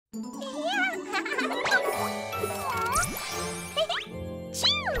Tidy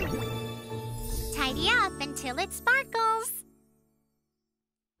up until it sparkles.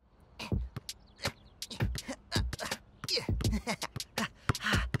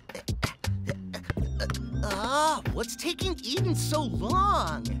 What's taking Eden so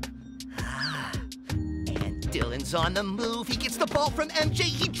long? And Dylan's on the move. He gets the ball from MJ.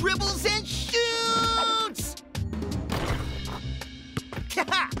 He dribbles and shoots!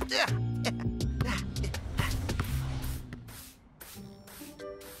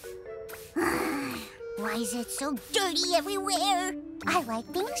 Why is it so dirty everywhere? I like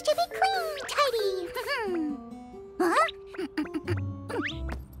things to be clean, tidy. Huh?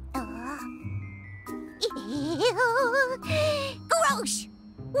 Ew. Gross!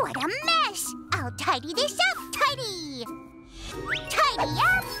 What a mess! I'll tidy this up, tidy! Tidy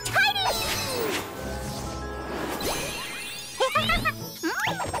up, tidy!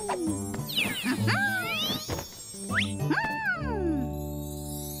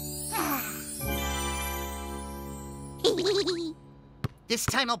 This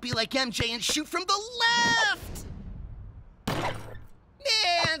time I'll be like MJ and shoot from the left!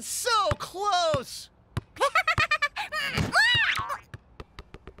 Man, so close!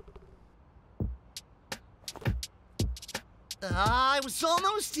 I was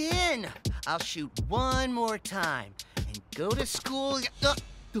almost in. I'll shoot one more time and go to school.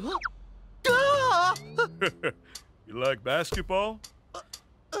 You like basketball?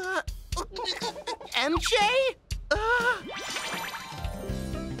 MJ?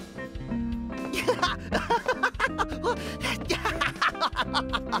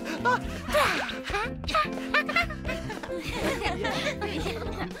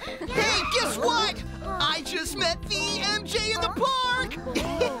 Hey, guess what? I just met the MJ in the park!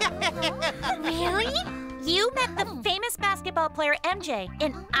 Really? You met the famous basketball player MJ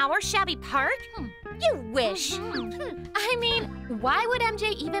in our shabby park? You wish. I mean, why would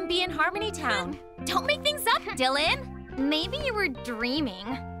MJ even be in Harmonytown? Don't make things up, Dylan. Maybe you were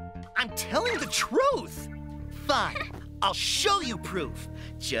dreaming. I'm telling the truth. Fine, I'll show you proof.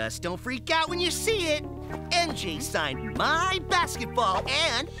 Just don't freak out when you see it. MJ signed my basketball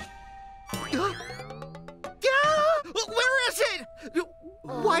and... Where is it?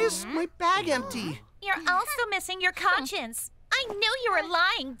 Why is my bag empty? You're also missing your conscience. I knew you were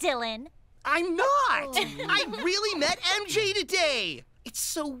lying, Dylan. I'm not! I really met MJ today! It's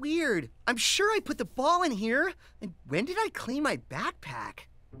so weird. I'm sure I put the ball in here. And when did I clean my backpack?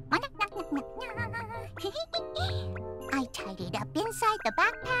 I tidied up inside the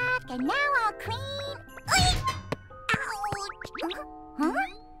backpack, and now I'll clean... Ouch! Huh?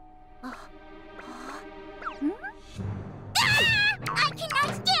 I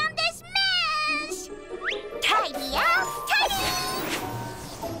cannot stand this mess! Tidy up, tidy!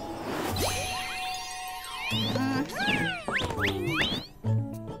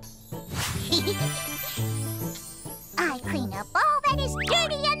 I clean up all that is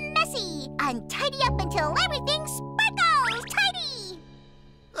dirty and messy, and tidy up until everything sparkles, tidy!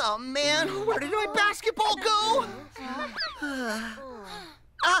 Oh man, where did my basketball go?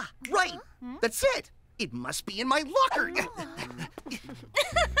 Right, that's it. It must be in my locker. Look,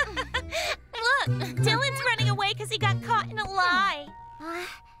 Dylan's running away because he got caught in a lie.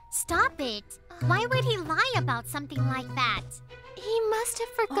 Stop it. Why would he lie about something like that? He must have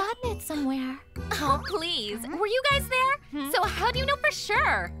forgotten it somewhere. Oh, please. Were you guys there? So how do you know for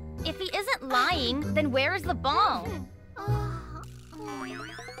sure? If he isn't lying, then where is the ball?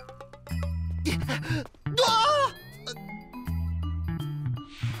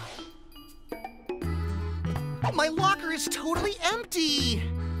 My locker is totally empty.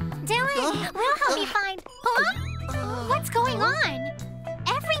 Dylan, we'll help you find... Huh? What's going on?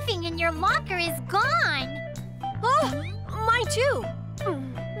 Everything in your locker is gone. Oh, mine too.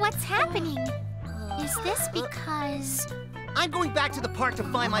 What's happening? Is this because... I'm going back to the park to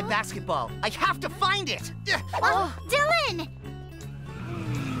find my basketball. I have to find it. Dylan!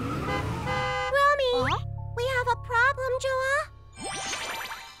 Romi, we have a problem, Joa.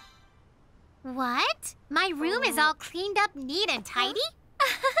 What? My room is all cleaned up, neat and tidy?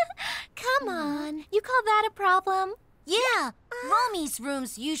 Come on, you call that a problem? Yeah, Romi's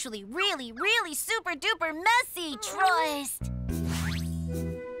room's usually really, really super duper messy, Troist.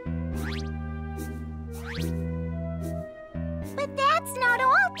 But that's not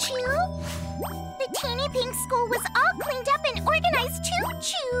all, Chew. The Teenieping school was all cleaned up and organized too,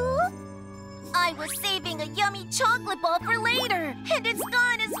 Chew. I was saving a yummy chocolate ball for later, and it's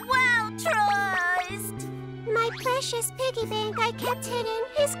gone as well, Troist. My precious piggy bank I kept hidden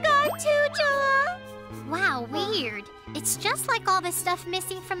is gone too, Joa. Wow, weird. It's just like all the stuff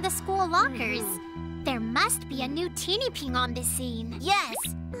missing from the school lockers. There must be a new Teenieping on the scene. Yes,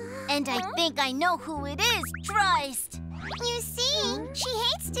 and I think I know who it is, Trist. You see, she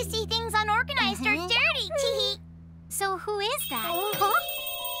hates to see things unorganized or dirty, Tee. So who is that?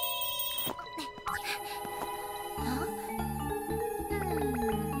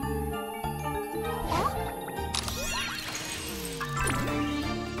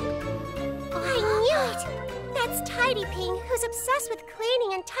 I knew it! That's Teenieping, who's obsessed with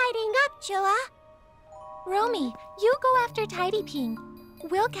cleaning and tidying up, Joa. Romi, you go after Teenieping.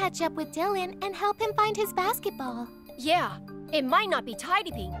 We'll catch up with Dylan and help him find his basketball. Yeah, it might not be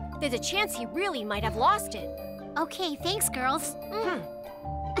Teenieping. There's a chance he really might have lost it. Okay, thanks, girls.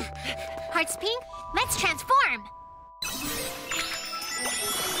 Hearts Pink, let's transform!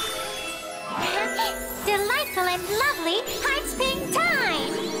 Delightful and lovely Hearts Pink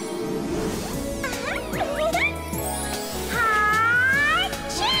time!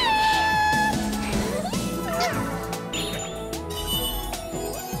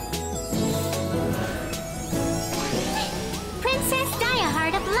 Princess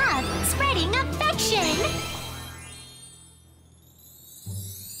Heart of Love, spreading affection!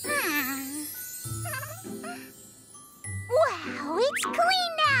 Wow, it's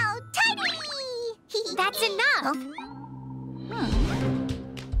clean now! Tidy! That's enough!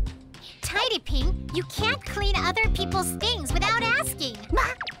 Teenieping, you can't clean other people's things without asking.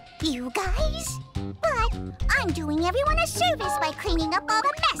 You guys? But I'm doing everyone a service by cleaning up all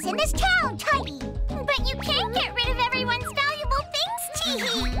the mess in this town, Tidy. But you can't get rid of everyone's valuable things, Tee.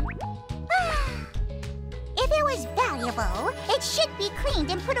 If it was valuable, it should be cleaned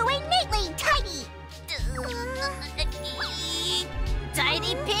and put away neatly, Tidy.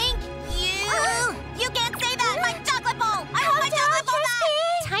 Teenieping, you can't say that! My chocolate bowl! I want my chocolate bowl back!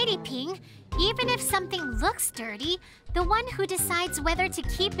 Teenieping, even if something looks dirty, the one who decides whether to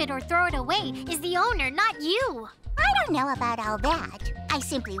keep it or throw it away is the owner, not you. I don't know about all that. I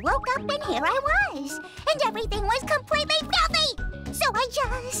simply woke up and here I was. And everything was completely filthy. So I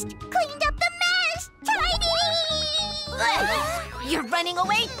just cleaned up the mess. Tidy! You're running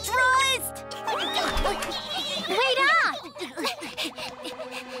away, Trist! Wait up!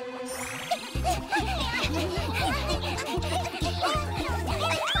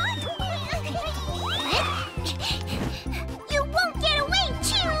 You won't get away,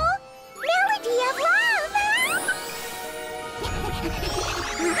 Chew! Melody of love!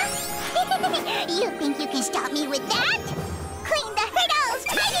 You think you can stop me with that? Clean the hurdles,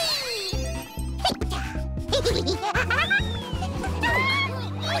 Tidy!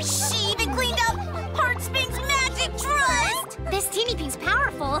 She even cleaned up Hearts Pink's magic Trist! This Teenieping's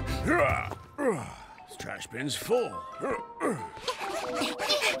powerful. This trash bin's full.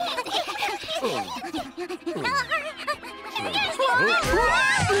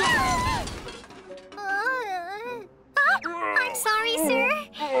 I'm sorry, sir.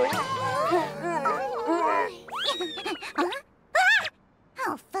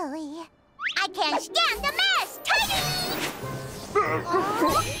 Oh, phooey. I can't stand the mess! Tidy!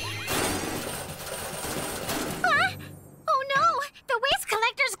 Oh no! The waste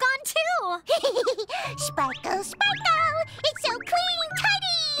collector's gone too! Sparkle, sparkle! It's so clean,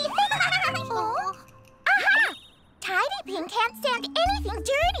 Tidy! Aha! Teenieping can't stand anything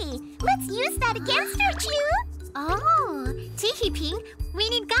dirty. Let's use that against her, Chew. Oh, Teenieping, we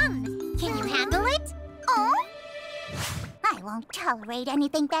need gum. Can you handle it? Oh? I won't tolerate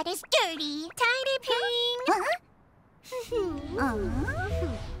anything that is dirty. Teenieping! Huh?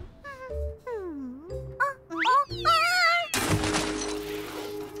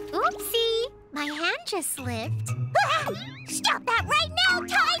 Oopsie, my hand just slipped. Stop that right now,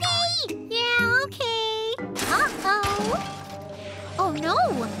 Tidy! Yeah, okay. Uh-oh. Oh no,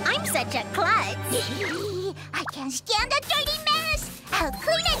 I'm such a klutz. I can't stand a dirty mess! I'll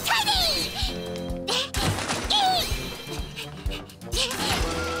clean it, Tidy!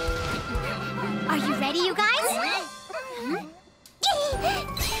 Are you ready, you guys?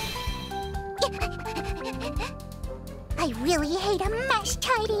 I really hate a mess,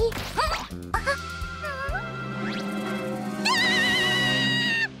 Tidy.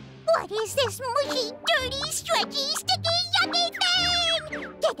 What is this mushy, dirty, stretchy, sticky, yucky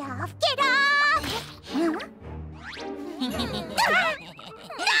thing? Get off, get off! No!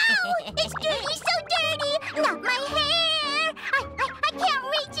 It's dirty, so dirty! Not my hair! I can't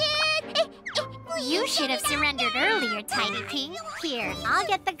reach it! You should have surrendered earlier, Teenieping. Here, I'll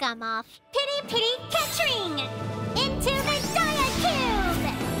get the gum off. Pity, pity, catching! Into the Dia Cube!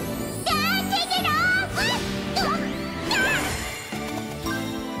 Take it off!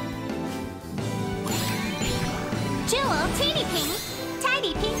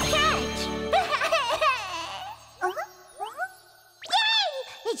 Teenieping Catch. Yay!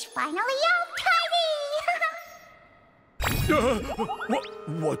 It's finally out, Tidy!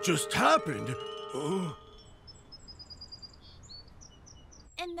 What just happened?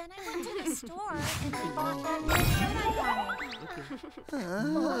 And then I went to the store and I bought that new shirt I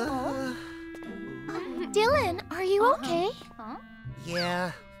wanted. Dylan, are you okay?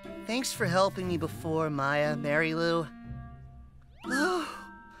 Yeah, thanks for helping me before, Maya, Mary Lou. Oh,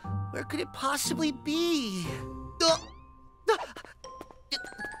 where could it possibly be?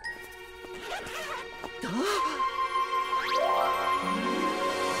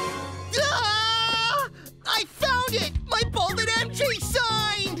 I found it! My ball that MJ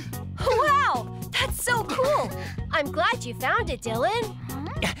signed! Wow, that's so cool. I'm glad you found it, Dylan.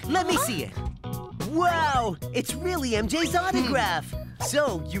 Let me see it. Wow, it's really MJ's autograph.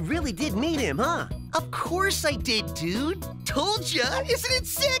 So, you really did meet him, huh? Of course I did, dude. Told ya, isn't it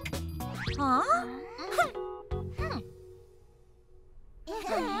sick? Huh?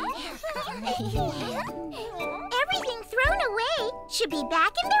 Everything thrown away should be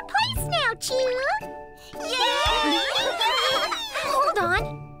back in their place now, Chew. Yay! Hold on.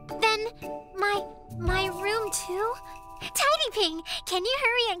 Then, my room too? Teenieping, can you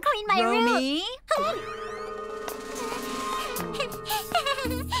hurry and clean my Romi?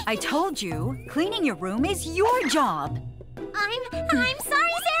 I told you, cleaning your room is your job. I'm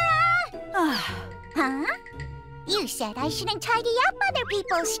sorry, Sarah! Huh? You said I shouldn't tidy up other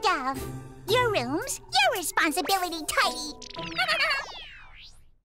people's stuff. Your room's your responsibility, Tidy.